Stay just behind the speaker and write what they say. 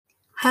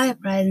Hi,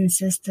 brothers and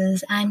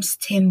sisters. I'm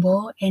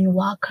Stimbo, and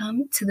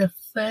welcome to the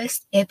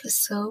first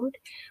episode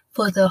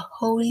for the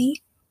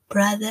Holy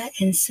Brother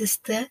and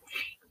Sister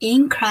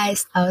in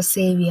Christ Our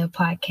Savior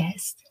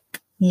podcast.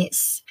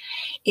 Yes,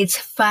 it's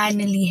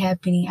finally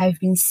happening. I've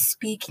been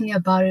speaking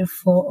about it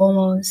for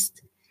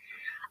almost,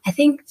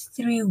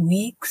 3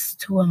 weeks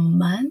to a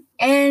month.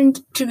 And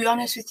to be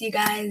honest with you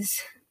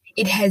guys,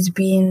 it has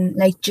been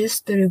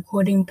just the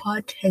recording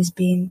part has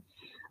been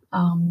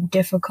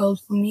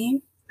difficult for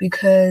me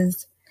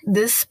because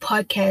this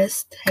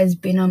podcast has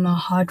been on my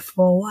heart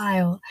for a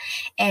while.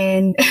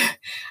 And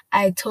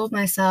I told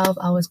myself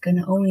I was going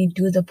to only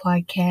do the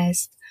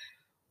podcast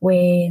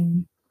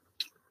when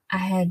I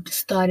had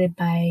started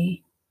my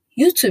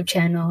YouTube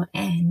channel.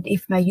 And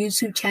if my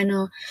YouTube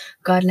channel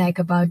got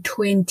about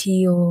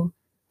 20 or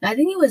I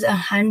think it was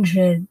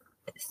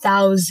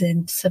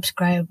 100,000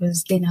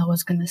 subscribers, then I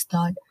was going to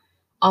start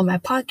on my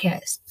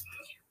podcast.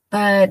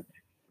 But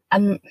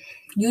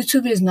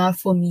YouTube is not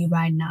for me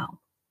right now.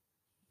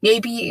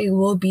 Maybe it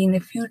will be in the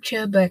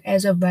future, but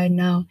as of right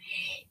now,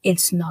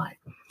 it's not.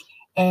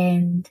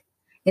 And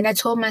then I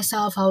told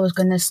myself I was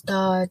gonna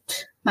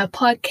start my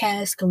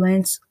podcast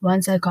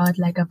once I got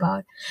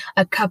about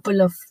a couple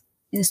of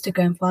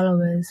Instagram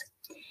followers.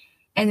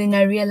 And then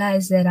I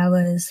realized that I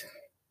was,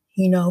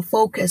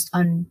 focused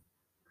on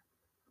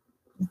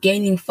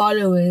gaining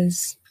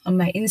followers on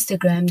my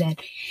Instagram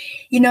that,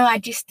 I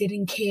just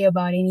didn't care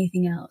about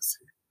anything else.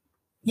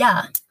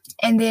 Yeah.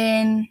 And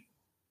then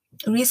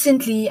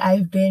recently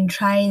I've been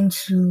trying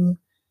to,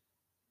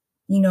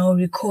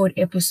 record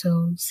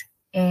episodes,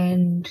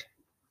 and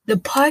the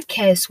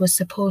podcast was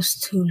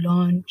supposed to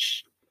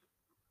launch.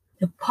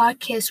 The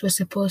podcast was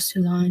supposed to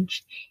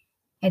launch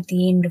at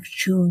the end of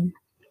June,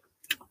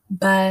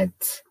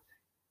 but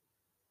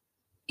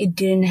it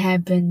didn't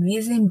happen.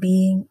 Reason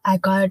being, I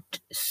got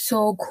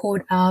so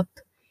caught up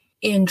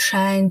in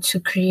trying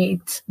to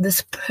create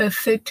this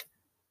perfect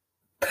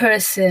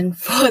person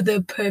for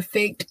the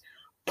perfect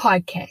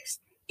podcast.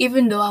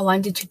 Even though I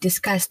wanted to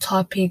discuss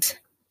topics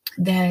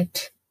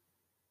that,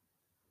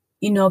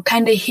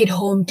 kind of hit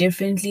home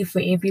differently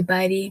for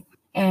everybody.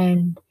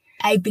 And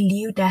I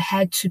believed I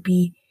had to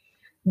be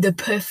the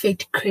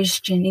perfect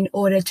Christian in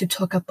order to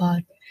talk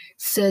about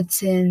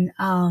certain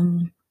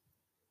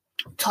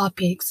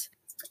topics.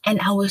 And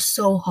I was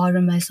so hard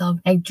on myself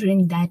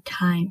during that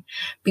time,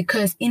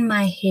 because in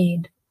my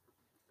head,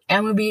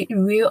 I'm going to be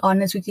real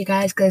honest with you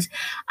guys, because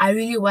I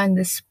really want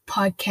this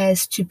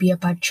podcast to be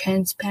about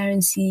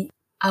transparency.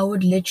 I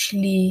would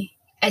literally,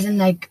 as in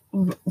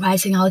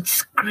writing out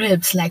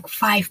scripts,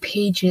 5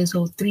 pages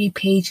or 3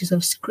 pages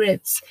of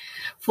scripts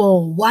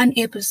for one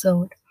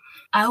episode.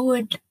 I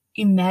would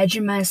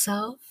imagine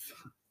myself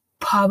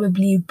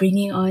probably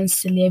bringing on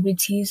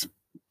celebrities,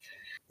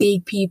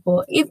 big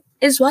people,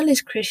 as well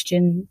as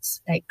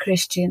Christians,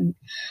 Christian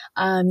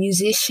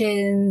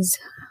musicians,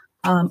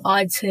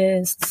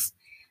 artists.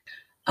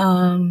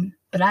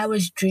 But I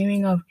was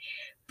dreaming of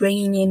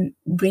bringing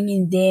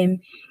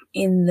them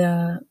in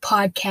the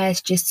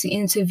podcast just to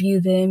interview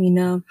them,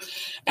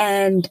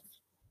 and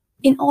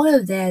in all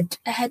of that,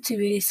 I had to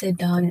really sit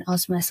down and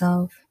ask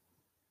myself,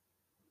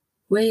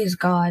 where is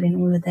God in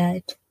all of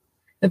that?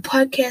 The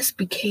podcast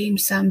became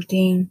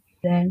something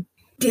that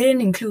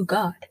didn't include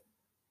God.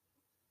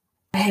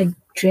 I had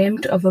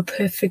dreamt of a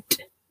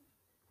perfect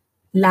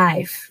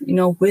life,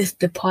 with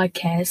the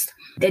podcast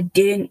that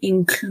didn't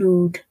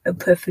include a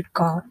perfect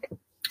God.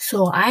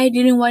 So I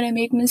didn't want to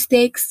make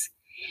mistakes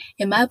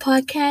in my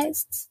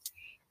podcasts.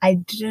 I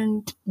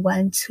didn't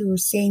want to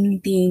say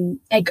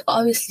anything.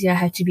 Obviously, I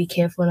had to be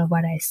careful of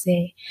what I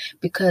say,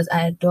 because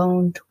I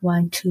don't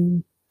want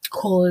to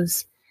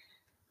cause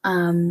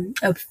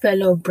a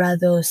fellow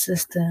brother or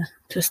sister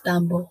to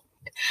stumble.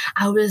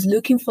 I was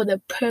looking for the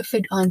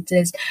perfect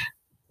answers,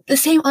 the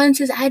same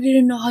answers I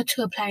didn't know how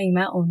to apply in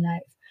my own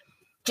life,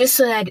 just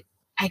so that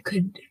I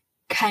could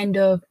kind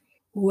of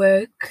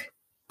work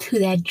to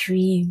that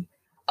dream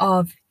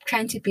of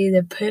trying to be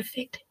the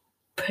perfect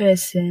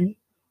person,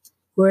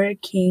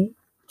 working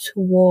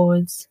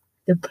towards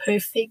the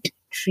perfect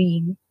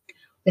dream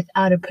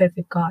without a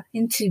perfect God.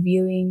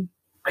 Interviewing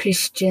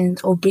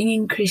Christians or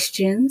bringing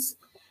Christians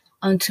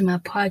onto my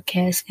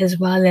podcast, as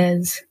well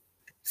as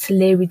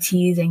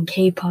celebrities and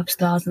K-pop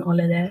stars and all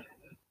of that.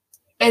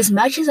 As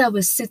much as I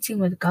was sitting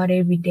with God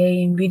every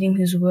day and reading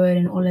His Word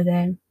and all of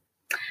that,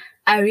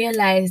 I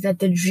realized that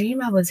the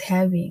dream I was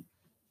having,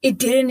 it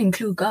didn't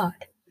include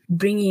God.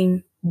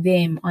 Bringing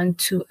them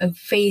onto a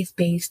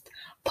faith-based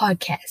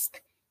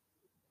podcast,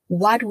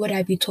 what would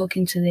I be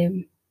talking to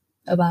them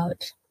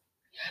about?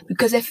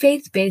 Because a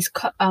faith-based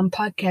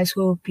podcast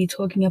will be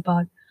talking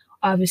about,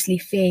 obviously,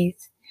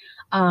 faith.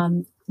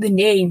 The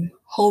name,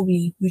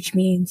 holy, which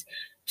means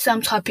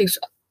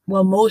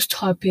most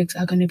topics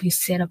are going to be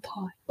set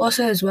apart.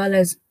 Also, as well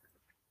as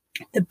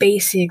the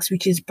basics,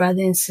 which is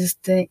brother and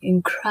sister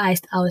in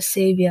Christ, our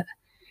Savior.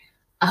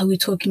 Are we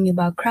talking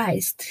about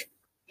Christ?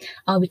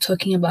 Are we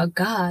talking about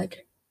God?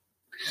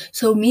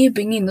 So me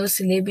bringing those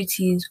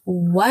celebrities,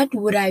 what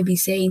would I be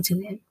saying to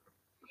them?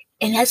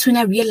 And that's when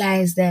I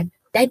realized that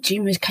that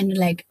dream was kind of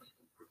like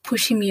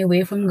pushing me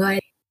away from God.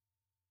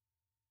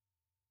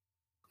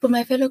 For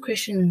my fellow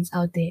Christians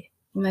out there,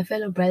 for my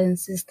fellow brothers and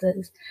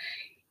sisters,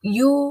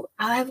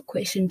 I have a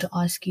question to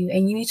ask you,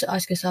 and you need to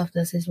ask yourself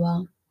this as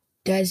well.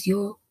 Does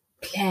your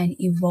plan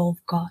involve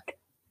God?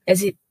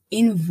 Does it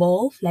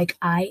involve, like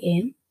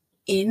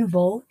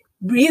involve,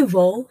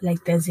 revolve, like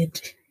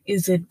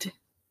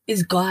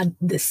is God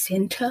the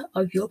center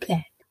of your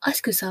plan?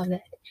 Ask yourself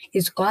that.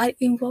 Is God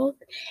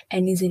involved,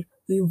 and is it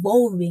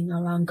revolving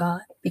around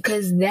God?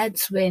 Because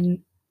that's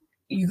when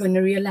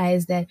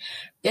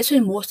that's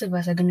when most of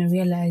us are gonna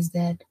realize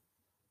that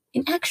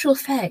in actual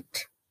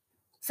fact,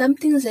 some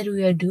things that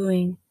we are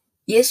doing,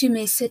 yes, you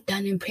may sit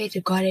down and pray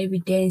to God every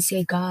day and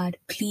say, God,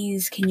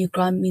 please, can you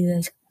grant me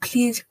this?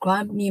 Please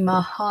grant me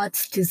my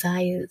heart's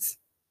desires.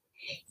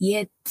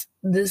 Yet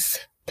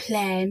this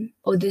plan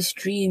or this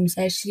dream is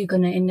actually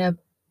going to end up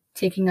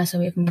taking us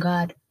away from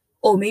God.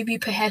 Or maybe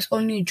perhaps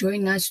only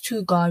drawing us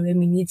to God when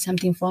we need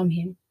something from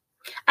Him.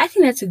 I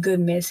think that's a good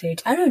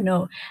message. I don't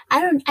know.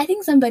 I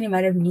think somebody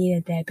might have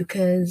needed that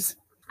because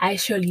I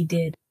surely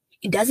did.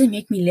 It doesn't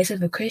make me less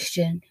of a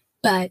Christian,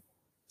 but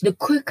the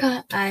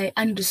quicker I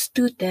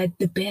understood that,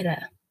 the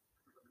better.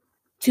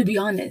 To be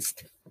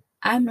honest,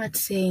 I'm not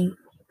saying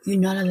you're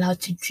not allowed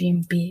to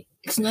dream big.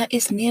 It's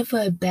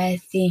never a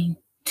bad thing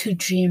to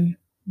dream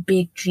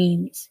big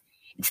dreams.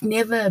 It's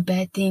never a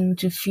bad thing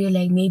to feel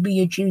like maybe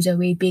your dreams are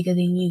way bigger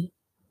than you.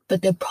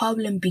 But the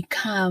problem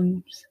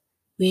becomes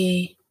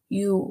where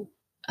you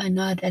are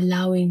not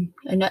allowing,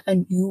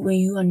 when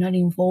you are not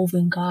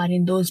involving God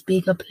in those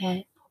bigger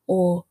plans,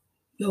 or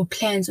your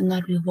plans are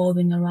not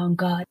revolving around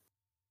God.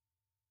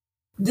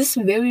 This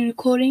very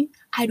recording,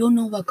 I don't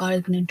know what God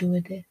is going to do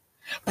with it,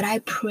 but I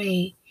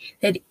pray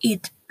that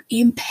it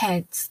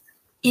impacts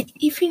it,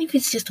 even if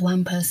it's just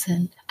one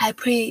person. I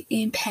pray it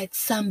impacts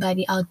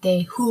somebody out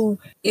there who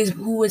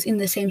was in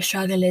the same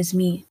struggle as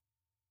me.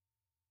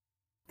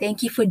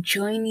 Thank you for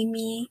joining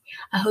me.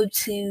 I hope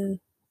to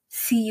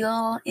see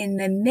y'all in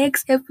the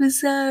next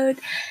episode.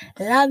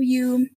 Love you.